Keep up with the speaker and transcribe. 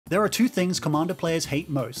There are two things Commander players hate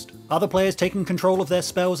most: other players taking control of their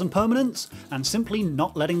spells and permanents, and simply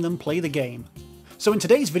not letting them play the game. So in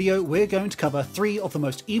today's video, we're going to cover 3 of the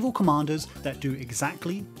most evil commanders that do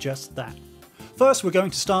exactly just that. First, we're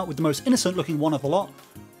going to start with the most innocent looking one of the lot,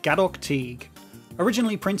 Gaddock Teeg.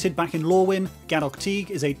 Originally printed back in Lorwyn, Gaddock Teeg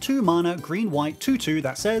is a 2-mana green-white 2/2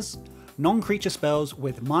 that says, non-creature spells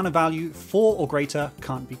with mana value 4 or greater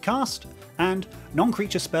can't be cast, and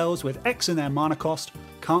non-creature spells with X in their mana cost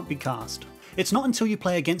can't be cast. It's not until you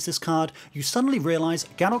play against this card you suddenly realise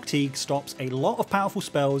Gaddock Teeg stops a lot of powerful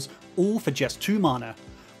spells, all for just 2 mana.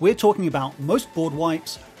 We're talking about most board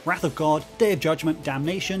wipes, Wrath of God, Day of Judgment,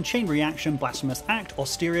 Damnation, Chain Reaction, Blasphemous Act,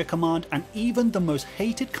 Austeria Command, and even the most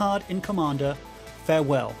hated card in Commander,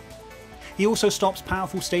 Farewell. He also stops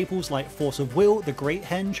powerful staples like Force of Will, the Great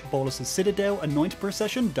Henge, Bolas' Citadel, Anointed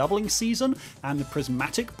Procession, Doubling Season, and the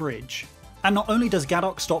Prismatic Bridge. And not only does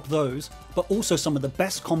Gaddock stop those, but also some of the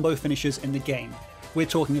best combo finishers in the game. We're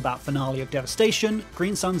talking about Finale of Devastation,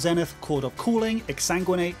 Green Sun Zenith, Chord of Cooling,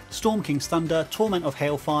 Exsanguinate, Storm King's Thunder, Torment of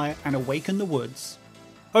Hailfire, and Awaken the Woods.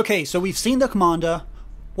 Okay, so we've seen the commander.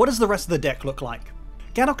 What does the rest of the deck look like?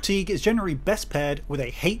 Gaddock Teeg is generally best paired with a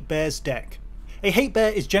Hate Bears deck. A Hate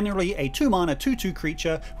Bear is generally a 2-mana 2/2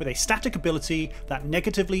 creature with a static ability that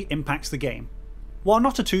negatively impacts the game. While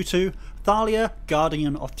not a 2/2, Thalia,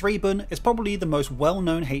 Guardian of Thraben is probably the most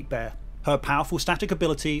well-known Hate Bear. Her powerful static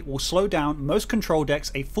ability will slow down most control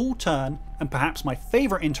decks a full turn, and perhaps my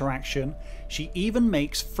favourite interaction, she even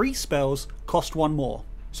makes free spells cost 1 more.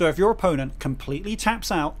 So if your opponent completely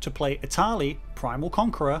taps out to play Etali, Primal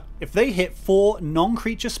Conqueror, if they hit 4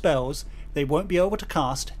 non-creature spells, they won't be able to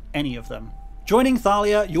cast any of them. Joining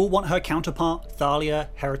Thalia, you'll want her counterpart, Thalia,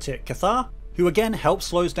 Heretic Cathar, who again helps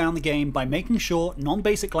slows down the game by making sure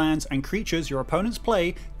non-basic lands and creatures your opponents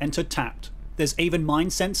play enter tapped. There's Aven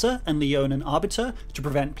Mind Censor and Leonin Arbiter to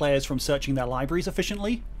prevent players from searching their libraries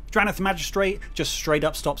efficiently. Drannith Magistrate just straight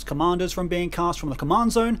up stops commanders from being cast from the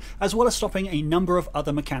command zone, as well as stopping a number of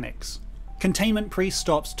other mechanics. Containment Priest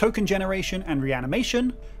stops token generation and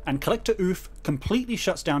reanimation, and Collector Oof completely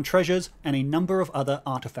shuts down treasures and a number of other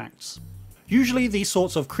artifacts. Usually these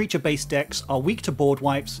sorts of creature-based decks are weak to board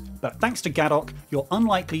wipes, but thanks to Gaddock, you're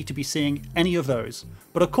unlikely to be seeing any of those.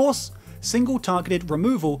 But of course, single-targeted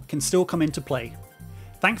removal can still come into play.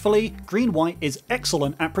 Thankfully, green-white is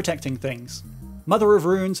excellent at protecting things. Mother of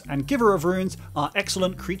Runes and Giver of Runes are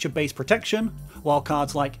excellent creature-based protection, while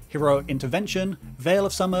cards like Heroic Intervention, Veil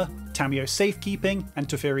of Summer, Tamiyo's Safekeeping, and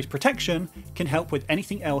Teferi's Protection can help with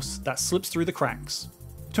anything else that slips through the cracks.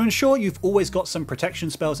 To ensure you've always got some protection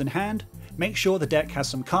spells in hand, make sure the deck has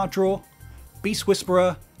some card draw. Beast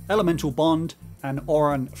Whisperer, Elemental Bond, and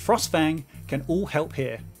Oran Frostfang can all help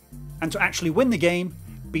here. And to actually win the game,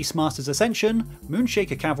 Beastmaster's Ascension,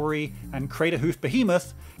 Moonshaker Cavalry, and Craterhoof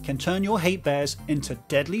Behemoth can turn your Hate Bears into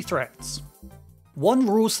deadly threats. One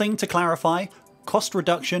rules thing to clarify, cost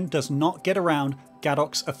reduction does not get around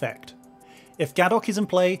Gaddock's effect. If Gaddock is in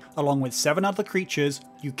play along with 7 other creatures,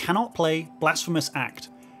 you cannot play Blasphemous Act.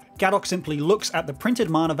 Gaddock simply looks at the printed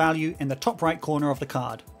mana value in the top right corner of the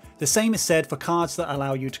card. The same is said for cards that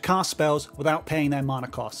allow you to cast spells without paying their mana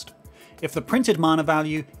cost. If the printed mana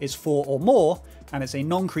value is 4 or more, and it's a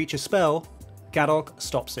non-creature spell, Gaddock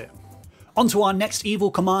stops it. Onto our next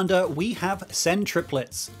evil commander, we have Send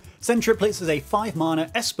Triplets. Send Triplets is a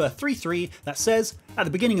 5-mana Esper 3/3 that says, at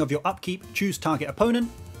the beginning of your upkeep, choose target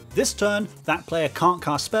opponent. This turn, that player can't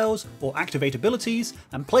cast spells or activate abilities,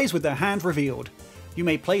 and plays with their hand revealed. You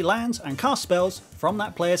may play lands and cast spells from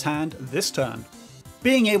that player's hand this turn.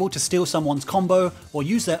 Being able to steal someone's combo or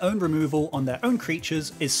use their own removal on their own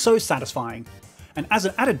creatures is so satisfying. And as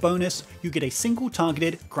an added bonus, you get a single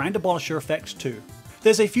targeted Grand Abolisher effect too.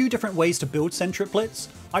 There's a few different ways to build Send Triplets.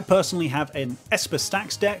 I personally have an Esper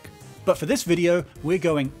Stacks deck, but for this video, we're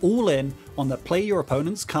going all in on the play your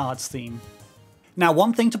opponent's cards theme. Now,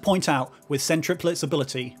 one thing to point out with Send Triplets'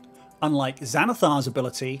 ability, unlike Xanathar's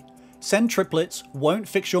ability, Send Triplets won't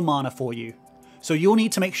fix your mana for you, so you'll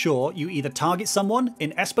need to make sure you either target someone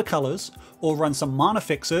in Esper colours or run some mana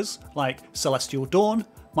fixers like Celestial Dawn,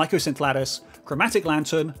 Mycosynth Lattice, Chromatic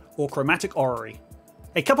Lantern, or Chromatic Orrery.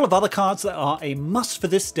 A couple of other cards that are a must for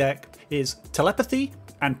this deck is Telepathy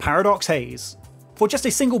and Paradox Haze. For just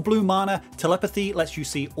a single blue mana, Telepathy lets you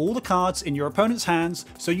see all the cards in your opponent's hands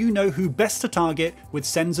so you know who best to target with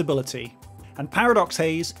Send's ability. And Paradox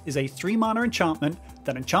Haze is a 3-mana enchantment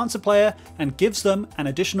that enchants a player and gives them an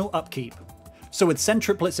additional upkeep. So with Send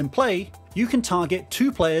Triplets in play, you can target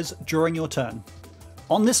 2 players during your turn.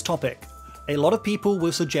 On this topic, a lot of people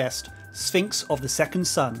will suggest Sphinx of the Second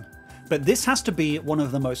Sun, but this has to be one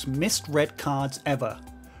of the most misread cards ever.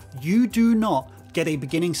 You do not get a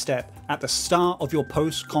beginning step at the start of your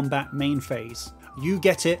post-combat main phase. You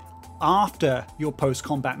get it after your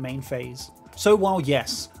post-combat main phase. So while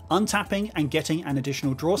yes, untapping and getting an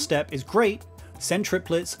additional draw step is great, Send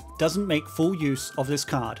Triplets doesn't make full use of this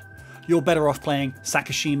card. You're better off playing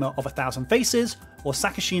Sakashima of 1,000 Faces or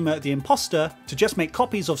Sakashima the Imposter to just make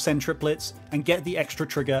copies of Send Triplets and get the extra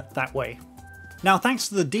trigger that way. Now thanks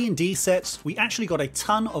to the D&D sets, we actually got a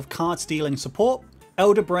ton of card stealing support.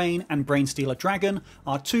 Elder Brain and Brainstealer Dragon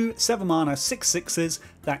are two 7-mana 6/6s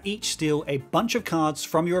that each steal a bunch of cards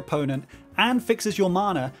from your opponent and fixes your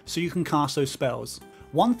mana so you can cast those spells.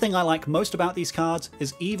 One thing I like most about these cards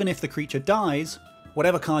is even if the creature dies,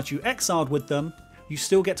 whatever cards you exiled with them, you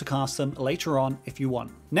still get to cast them later on if you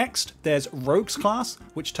want. Next, there's Rogue's class,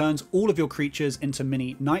 which turns all of your creatures into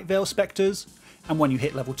mini Nightveil Spectres, and when you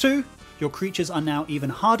hit level 2, your creatures are now even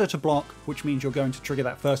harder to block, which means you're going to trigger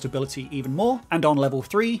that first ability even more, and on level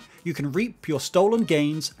 3, you can reap your stolen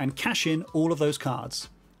gains and cash in all of those cards.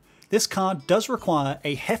 This card does require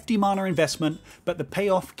a hefty mana investment, but the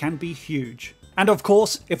payoff can be huge. And of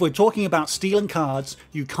course, if we're talking about stealing cards,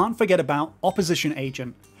 you can't forget about Opposition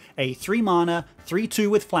Agent, a 3-mana 3/2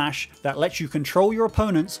 with flash that lets you control your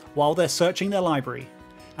opponents while they're searching their library.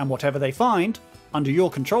 And whatever they find, under your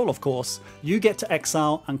control of course, you get to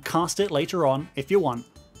exile and cast it later on if you want.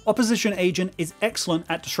 Opposition Agent is excellent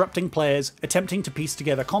at disrupting players attempting to piece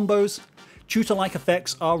together combos. Tutor-like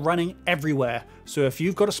effects are running everywhere, so if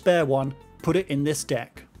you've got a spare one, put it in this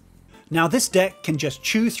deck. Now this deck can just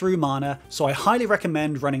chew through mana, so I highly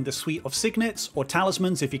recommend running the suite of Signets or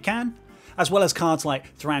Talismans if you can, as well as cards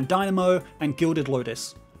like Thran Dynamo and Gilded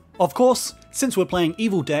Lotus. Of course, since we're playing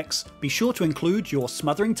evil decks, be sure to include your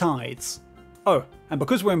Smothering Tides. Oh, and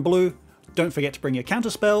because we're in blue, don't forget to bring your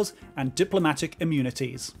counterspells and diplomatic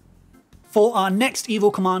immunities. For our next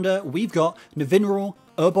evil commander, we've got Navinral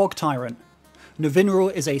Urbog Tyrant.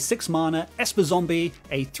 Navinral is a 6-mana Esper Zombie,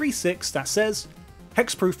 a 3/6 that says,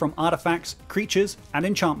 hexproof from artifacts, creatures, and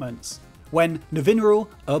enchantments. When Navinral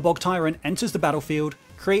Urbog Tyrant enters the battlefield,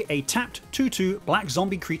 create a tapped 2/2 black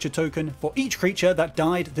zombie creature token for each creature that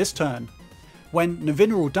died this turn. When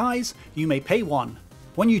Navinral dies, you may pay 1.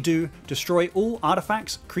 When you do, destroy all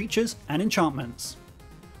artifacts, creatures, and enchantments.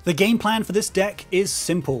 The game plan for this deck is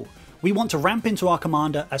simple. We want to ramp into our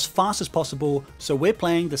commander as fast as possible, so we're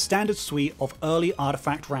playing the standard suite of early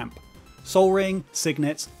artifact ramp. Soul Ring,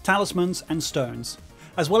 Signets, Talismans, and Stones,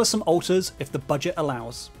 as well as some altars if the budget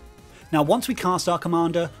allows. Now once we cast our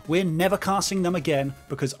commander, we're never casting them again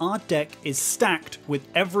because our deck is stacked with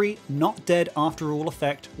every not dead after all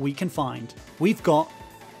effect we can find. We've got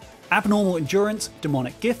Abnormal Endurance,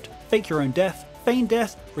 Demonic Gift, Fake Your Own Death, Feign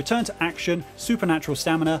Death, Return to Action, Supernatural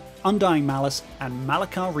Stamina, Undying Malice, and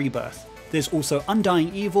Malakar Rebirth. There's also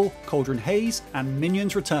Undying Evil, Cauldron Haze, and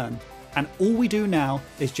Minions Return. And all we do now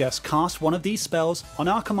is just cast one of these spells on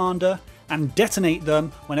our commander and detonate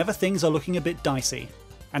them whenever things are looking a bit dicey.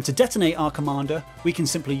 And to detonate our commander, we can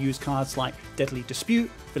simply use cards like Deadly Dispute,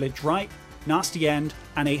 Village Right, Nasty End,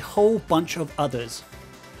 and a whole bunch of others.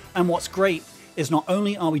 And what's great is not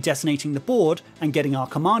only are we detonating the board and getting our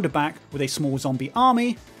commander back with a small zombie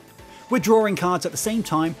army, we're drawing cards at the same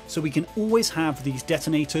time so we can always have these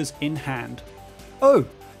detonators in hand. Oh,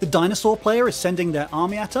 the dinosaur player is sending their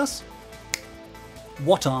army at us?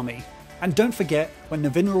 What army? And don't forget, when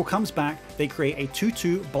Navinral comes back, they create a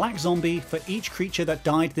 2/2 black zombie for each creature that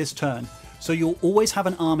died this turn, so you'll always have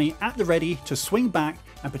an army at the ready to swing back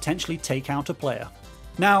and potentially take out a player.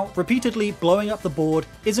 Now, repeatedly blowing up the board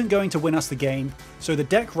isn't going to win us the game, so the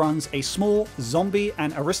deck runs a small zombie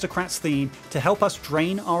and aristocrats theme to help us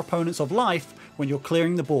drain our opponents of life when you're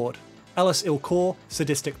clearing the board. Ellis Ilkor,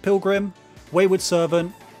 Sadistic Pilgrim, Wayward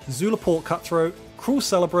Servant, Zulaport Cutthroat, Cruel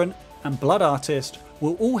Celebrant, and Blood Artist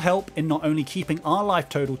will all help in not only keeping our life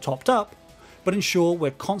total topped up, but ensure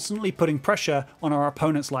we're constantly putting pressure on our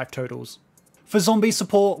opponent's life totals. For zombie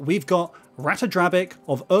support, we've got Ratadrabic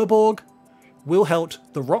of Urborg, Wilhelt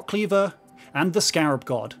the Rock Cleaver, and the Scarab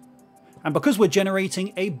God. And because we're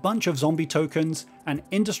generating a bunch of zombie tokens, an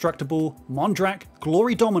indestructible Mondrak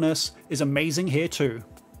Glory Dominus is amazing here too.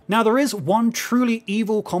 Now there is one truly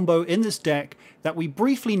evil combo in this deck that we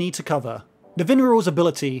briefly need to cover. Navinral's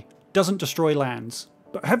ability doesn't destroy lands,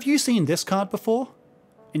 but have you seen this card before?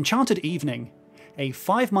 Enchanted Evening, a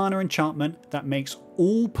 5-mana enchantment that makes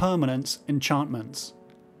all permanents enchantments.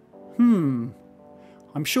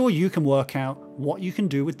 I'm sure you can work out what you can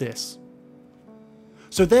do with this.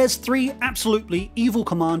 So there's 3 absolutely evil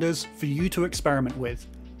commanders for you to experiment with.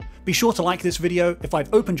 Be sure to like this video if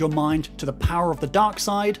I've opened your mind to the power of the dark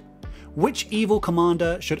side. Which evil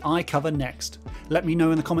commander should I cover next? Let me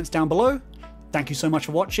know in the comments down below. Thank you so much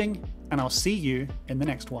for watching, and I'll see you in the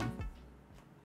next one.